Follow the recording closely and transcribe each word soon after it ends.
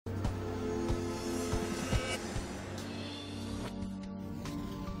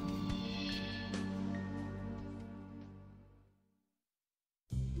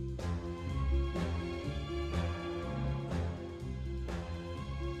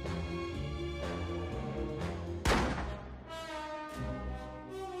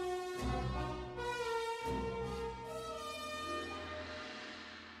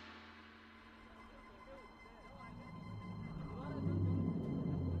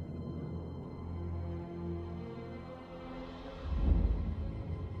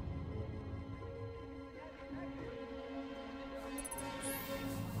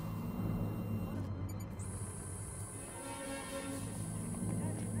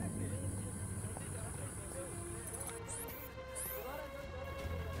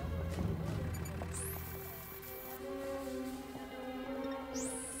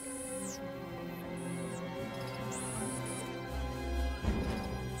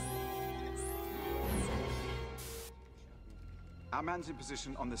Our man's in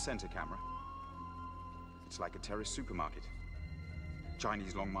position on the center camera. It's like a terrorist supermarket.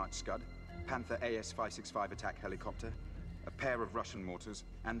 Chinese Long March Scud, Panther AS-565 attack helicopter, a pair of Russian mortars,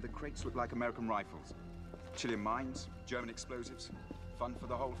 and the crates look like American rifles. Chilean mines, German explosives. Fun for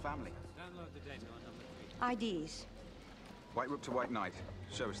the whole family. Download the data on number 3. IDs. White Rook to White Knight.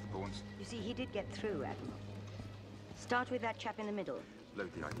 Show us the pawns. You see, he did get through, Admiral. Start with that chap in the middle. Load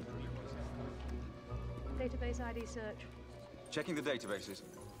the ID. Database ID search. Checking the databases.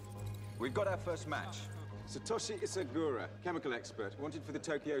 We've got our first match. Satoshi Isagura, chemical expert, wanted for the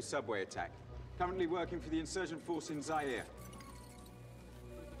Tokyo subway attack. Currently working for the insurgent force in Zaire.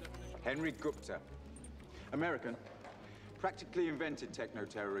 Henry Gupta. American. Practically invented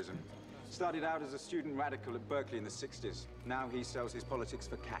techno-terrorism. Started out as a student radical at Berkeley in the 60s. Now he sells his politics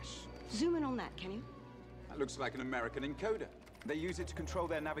for cash. Zoom in on that, can you? That looks like an American encoder. They use it to control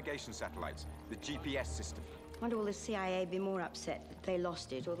their navigation satellites, the GPS system. Wonder will the CIA be more upset that they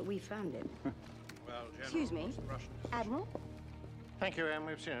lost it or that we found it? Well, General, Excuse me, Admiral? Thank you, Em.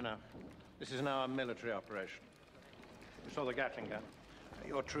 We've seen enough. This is now a military operation. You saw the Gatling gun.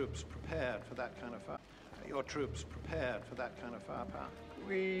 Your troops prepared for that kind of fire. Your troops prepared for that kind of firepower.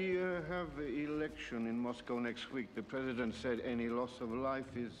 We have an election in Moscow next week. The president said any loss of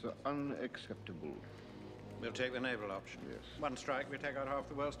life is unacceptable. We'll take the naval option. Yes. One strike, we take out half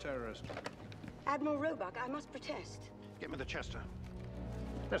the world's terrorists. Admiral Roebuck, I must protest. Get me the Chester.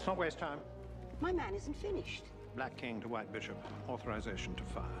 Let's not waste time. My man isn't finished. Black King to White Bishop. Authorization to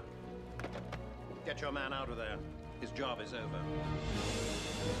fire. Get your man out of there. His job is over.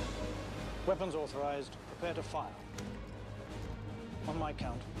 Weapons authorized. Prepare to fire. On my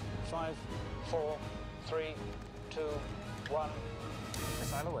count. 5, 4, 3, 2, 1.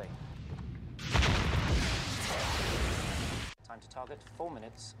 Missile away. Time to target, 4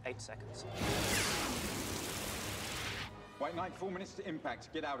 minutes, 8 seconds. White Knight, 4 minutes to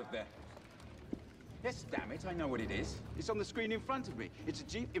impact. Get out of there. Yes, damn it, I know what it is. It's on the screen in front of me. It's a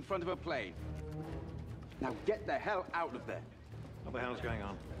jeep in front of a plane. Now get the hell out of there. What the hell's going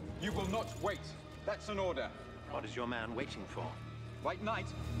on? You will not wait. That's an order. What is your man waiting for? White Knight.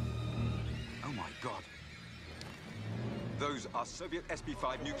 Oh my God. Those are Soviet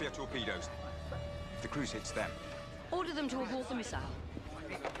SP-5 nuclear torpedoes. If the cruise hits them. Order them to abort the missile.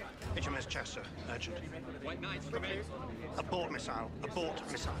 HMS Chester, urgent. White Knight, come in. Abort missile.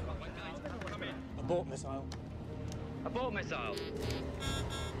 Abort missile. White Knight, come in. Abort missile. Abort missile.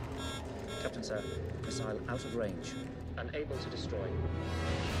 Captain, sir. Missile out of range. Unable to destroy.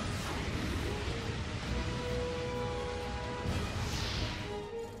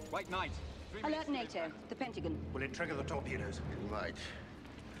 White Knight. Alert NATO, the Pentagon. Will it trigger the torpedoes? It might.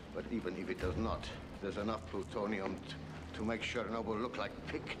 But even if it does not, there's enough plutonium to make Chernobyl look like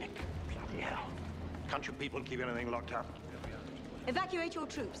a picnic. Bloody hell. Can't you people keep anything locked up? Evacuate your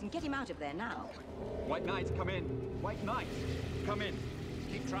troops and get him out of there now. White Knight, come in. White Knight, come in.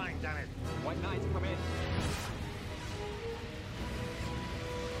 Keep trying, damn it. White Knight, come in.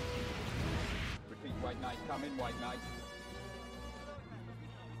 Repeat, White Knight, come in, White Knight.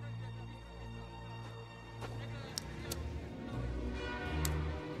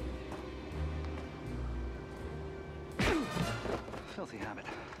 Filthy habit.